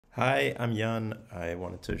Hi, I'm Jan. I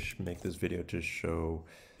wanted to make this video to show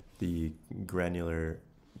the granular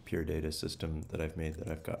pure data system that I've made that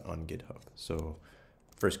I've got on GitHub. So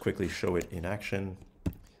first quickly show it in action.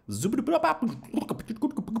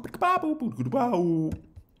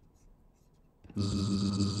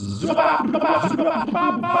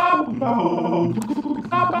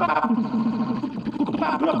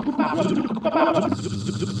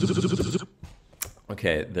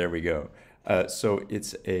 Okay, there we go. So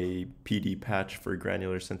it's a PD patch for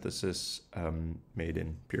granular synthesis made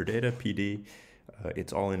in Pure Data PD.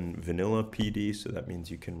 It's all in vanilla PD, so that means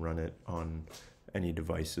you can run it on any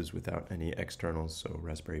devices without any externals, so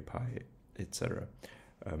Raspberry Pi, etc.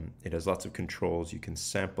 It has lots of controls. You can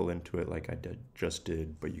sample into it like I just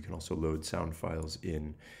did, but you can also load sound files in.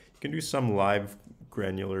 You can do some live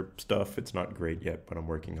granular stuff. It's not great yet, but I'm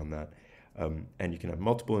working on that. And you can have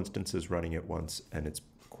multiple instances running at once, and it's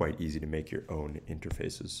quite easy to make your own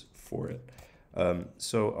interfaces for it.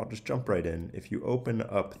 So I'll just jump right in. If you open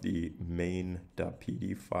up the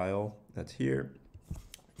main.pd file that's here,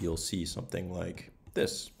 you'll see something like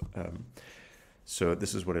this. So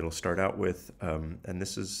this is what it'll start out with. And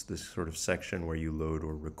this is this sort of section where you load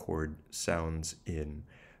or record sounds in.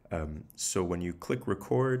 So when you click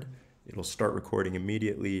record, it'll start recording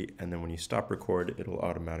immediately, and then when you stop record, it'll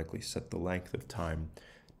automatically set the length of time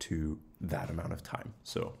to that amount of time.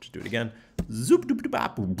 So just do it again.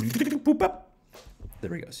 There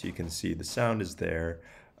we go. So you can see the sound is there,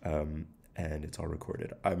 and it's all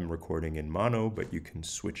recorded. I'm recording in mono, but you can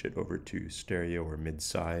switch it over to stereo or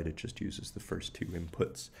mid-side. It just uses the first two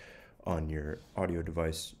inputs on your audio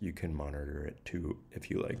device. You can monitor it too if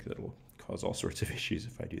you like. That'll cause all sorts of issues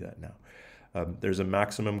if I do that now. There's a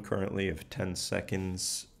maximum currently of 10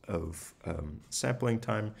 seconds of sampling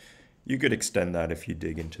time. You could extend that if you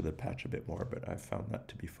dig into the patch a bit more, but I've found that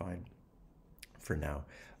to be fine for now.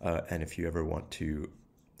 And if you ever want to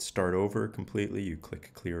start over completely, you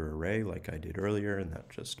click clear array like I did earlier, and that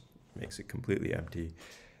just makes it completely empty.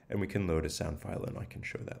 And we can load a sound file, and I can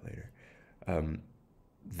show that later.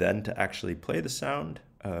 Then to actually play the sound,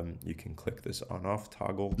 you can click this on-off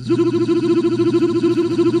toggle,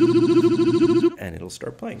 and it'll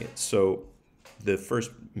start playing it. So the first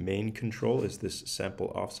main control is this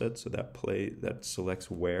sample offset. So that selects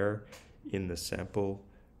where in the sample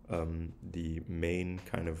the main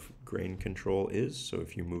kind of grain control is. So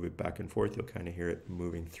if you move it back and forth, you'll kind of hear it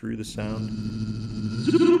moving through the sound.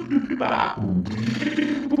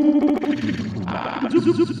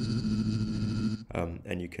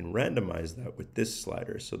 And you can randomize that with this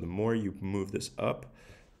slider. So the more you move this up,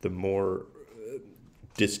 the more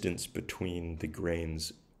distance between the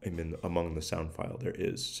grains among the sound file there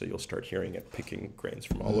is. So you'll start hearing it picking grains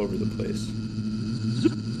from all over the place.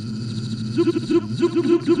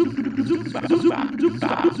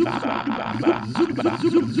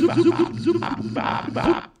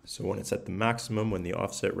 So when it's at the maximum, when the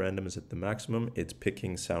offset random is at the maximum, it's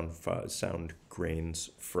picking sound grains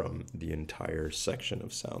from the entire section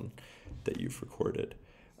of sound that you've recorded.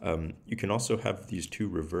 You can also have these two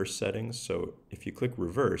reverse settings. So if you click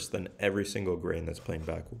reverse, then every single grain that's playing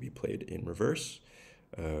back will be played in reverse,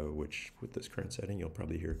 which with this current setting, you'll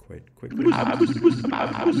probably hear quite quickly. Not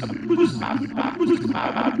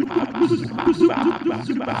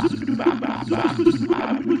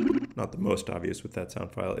the most obvious with that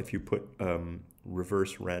sound file. If you put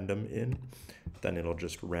reverse random in, then it'll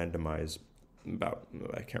just randomize about,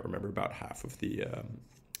 I can't remember, about half of the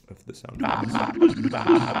sound.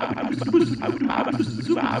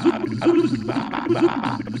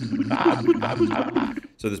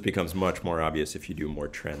 So this becomes much more obvious if you do more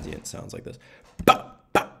transient sounds like this.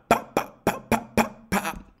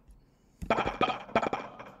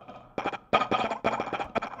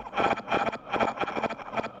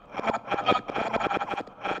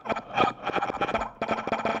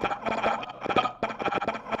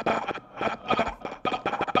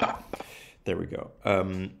 There we go.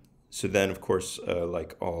 So then, of course,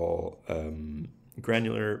 like all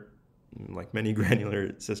granular, like many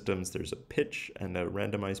granular systems, there's a pitch and a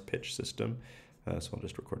randomized pitch system. So I'll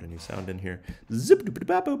just record a new sound in here. I'm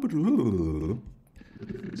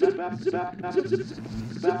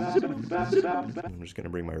just going to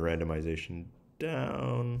bring my randomization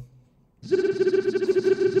down.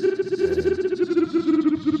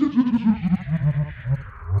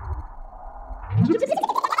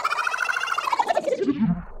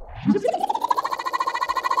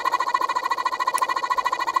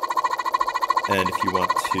 And if you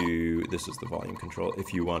want to, this is the volume control.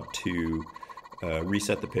 If you want to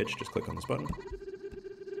reset the pitch, just click on this button.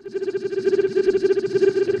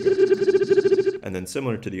 And then then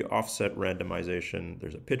similar to the offset randomization,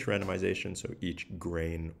 there's a pitch randomization, so each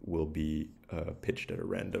grain will be pitched at a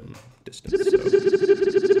random distance.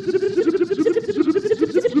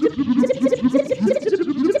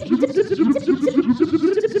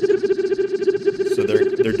 So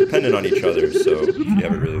they're dependent on each other, so if you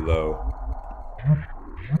have it really low,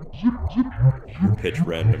 your pitch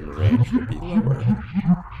random range will be lower.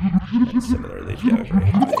 And similarly, if you have it very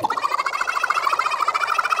high,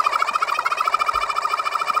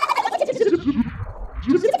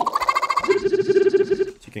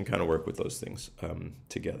 so you can kind of work with those things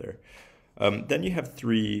together. Then you have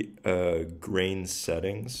 3 grain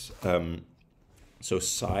settings. So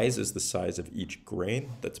size is the size of each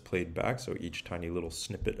grain that's played back, so each tiny little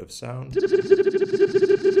snippet of sound. So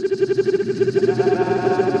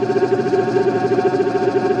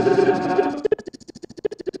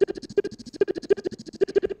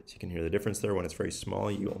you can hear the difference there. When it's very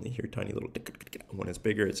small, you only hear tiny little tick. When it's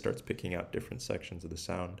bigger, it starts picking out different sections of the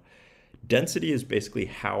sound. Density is basically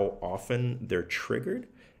how often they're triggered,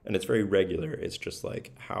 and it's very regular. It's just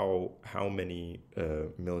like how many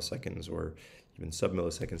milliseconds or even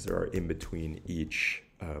sub-milliseconds there are in between each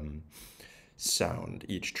sound,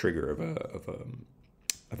 each trigger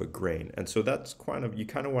of a grain. And so that's you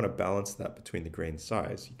kind of want to balance that between the grain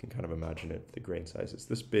size. You can kind of imagine if the grain size is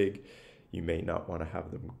this big, you may not want to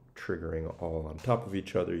have them triggering all on top of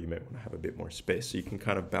each other. You might want to have a bit more space. So you can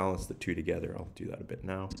kind of balance the two together. I'll do that a bit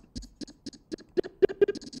now. Just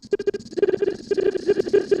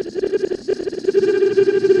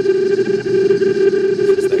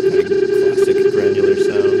that kind of classic granular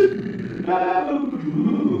sound.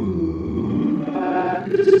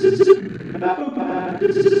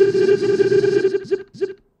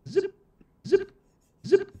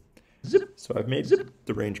 So I've made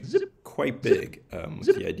the range quite big,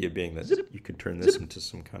 with the idea being that you could turn this into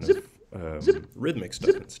some kind of rhythmic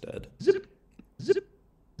stuff instead.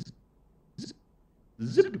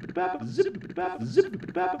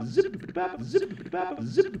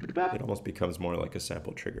 It almost becomes more like a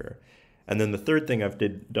sample trigger. And then the third thing I've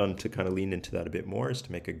done to kind of lean into that a bit more is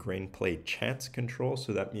to make a grain play chance control.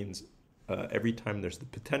 So that means every time there's the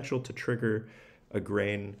potential to trigger a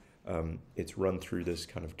grain, it's run through this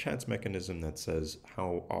kind of chance mechanism that says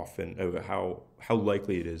how often, how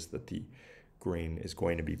likely it is that the grain is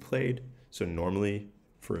going to be played. So normally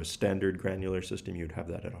for a standard granular system, you'd have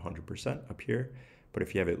that at 100% up here. But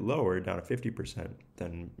if you have it lower, down to 50%,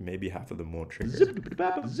 then maybe half of them won't trigger.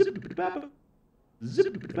 Now,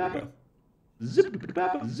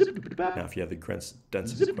 if you have the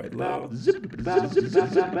density quite low,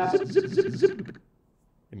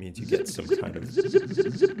 it means you get some kind of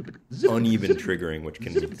uneven triggering, which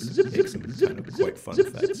can make some kind of quite fun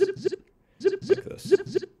effects, like this.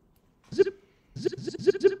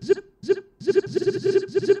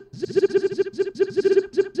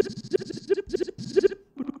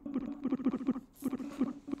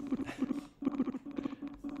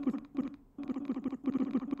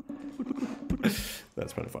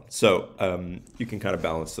 That's kind of fun. So you can kind of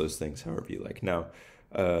balance those things however you like. Now,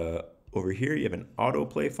 over here you have an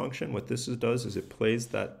autoplay function. What this does is it plays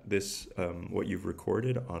what you've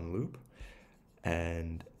recorded on loop,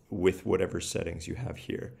 and with whatever settings you have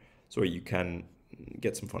here. So you can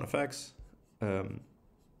get some fun effects. There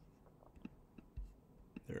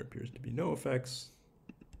appears to be no effects.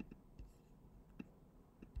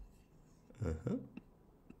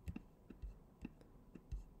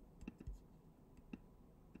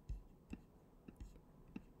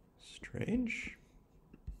 Strange.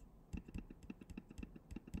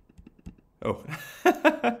 Oh,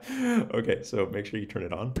 okay, so make sure you turn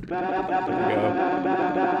it on. There we go.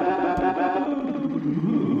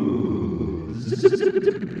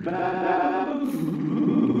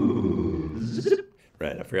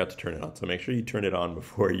 Right, I forgot to turn it on. So make sure you turn it on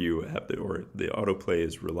before you have the autoplay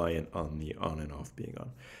is reliant on the on and off being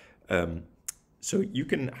on. So you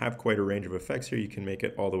can have quite a range of effects here. You can make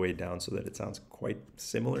it all the way down so that it sounds quite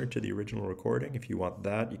similar to the original recording. If you want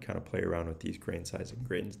that, you kind of play around with these grain size and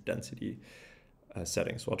grain density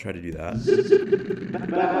settings. So I'll try to do that.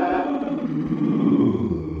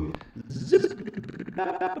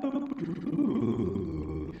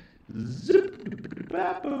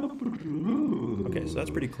 Okay, so that's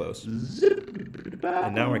pretty close.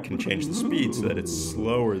 And now I can change the speed so that it's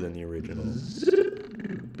slower than the original.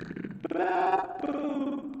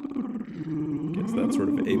 Gets that sort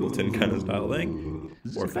of Ableton kind of style thing.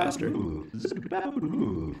 or faster.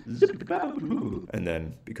 And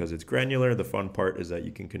then because it's granular, the fun part is that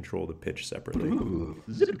you can control the pitch separately.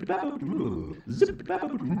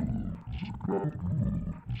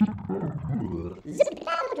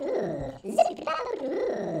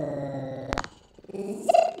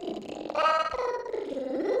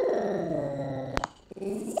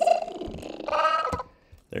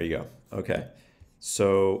 There you go. Okay.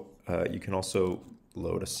 So you can also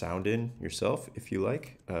load a sound in yourself if you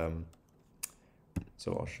like.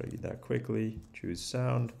 So I'll show you that quickly. Choose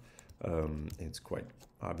sound. It's quite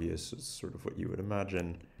obvious. It's sort of what you would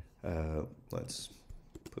imagine. Let's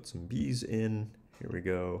put some bees in. Here we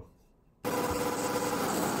go.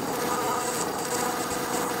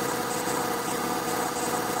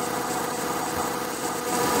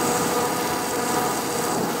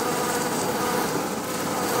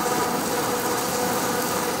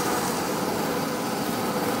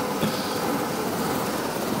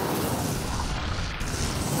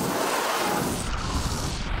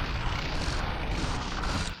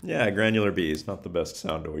 Yeah, granular bees, not the best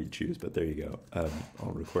sound or you choose, but there you go.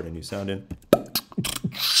 I'll record a new sound in.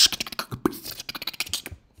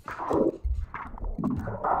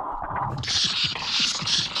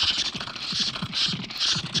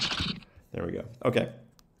 There we go. Okay.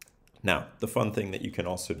 Now, the fun thing that you can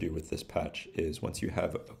also do with this patch is once you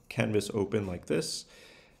have a canvas open like this,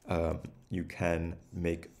 you can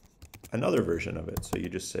make another version of it. So you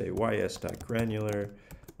just say ys.granular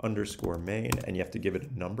underscore main, and you have to give it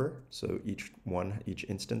a number. So each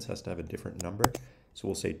instance has to have a different number. So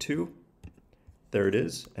we'll say 2. There it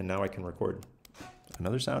is. And now I can record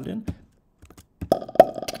another sound in.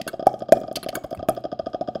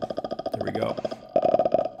 There we go.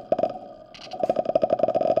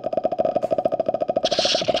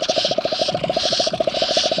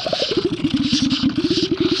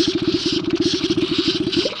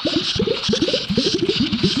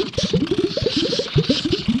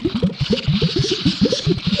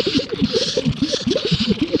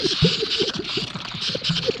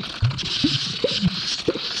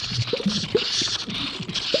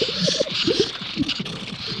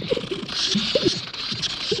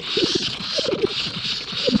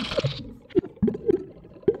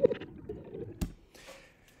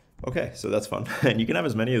 Okay, so that's fun. And you can have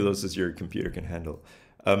as many of those as your computer can handle.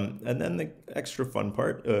 And then the extra fun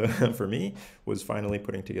part for me was finally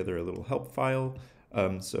putting together a little help file.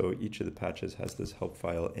 So each of the patches has this help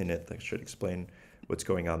file in it that should explain what's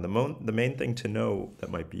going on. The main thing to know that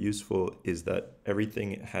might be useful is that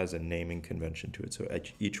everything has a naming convention to it. So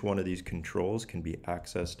each one of these controls can be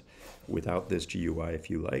accessed without this GUI if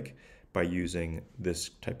you like by using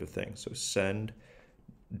this type of thing. So send,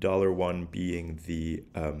 $1 being the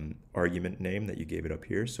argument name that you gave it up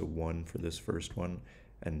here. So 1 for this first one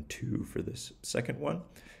and 2 for this second one.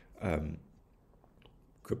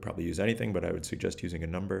 Could probably use anything, but I would suggest using a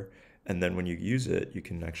number. And then when you use it, you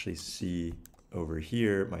can actually see over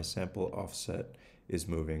here, my sample offset is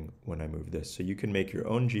moving when I move this. So you can make your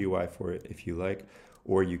own GUI for it if you like,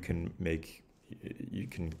 or you can make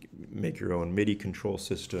your own MIDI control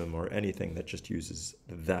system or anything that just uses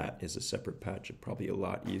that as a separate patch. It's probably a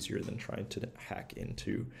lot easier than trying to hack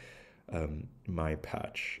into my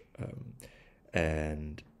patch.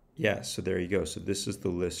 And yeah, so there you go. So this is the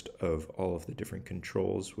list of all of the different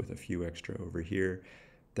controls with a few extra over here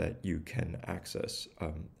that you can access.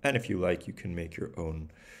 And if you like, you can make your own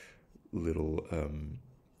little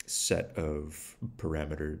set of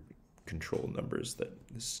parameter control numbers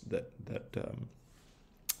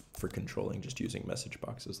for controlling just using message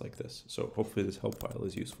boxes like this. So hopefully this help file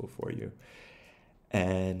is useful for you.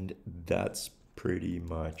 And that's pretty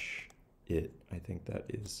much it. I think that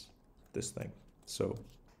is this thing. So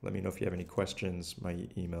let me know if you have any questions. My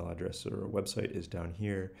email address or website is down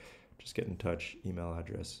here. Just get in touch. Email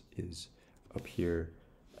address is up here.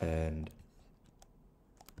 And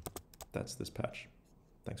that's this patch.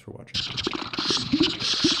 Thanks for watching.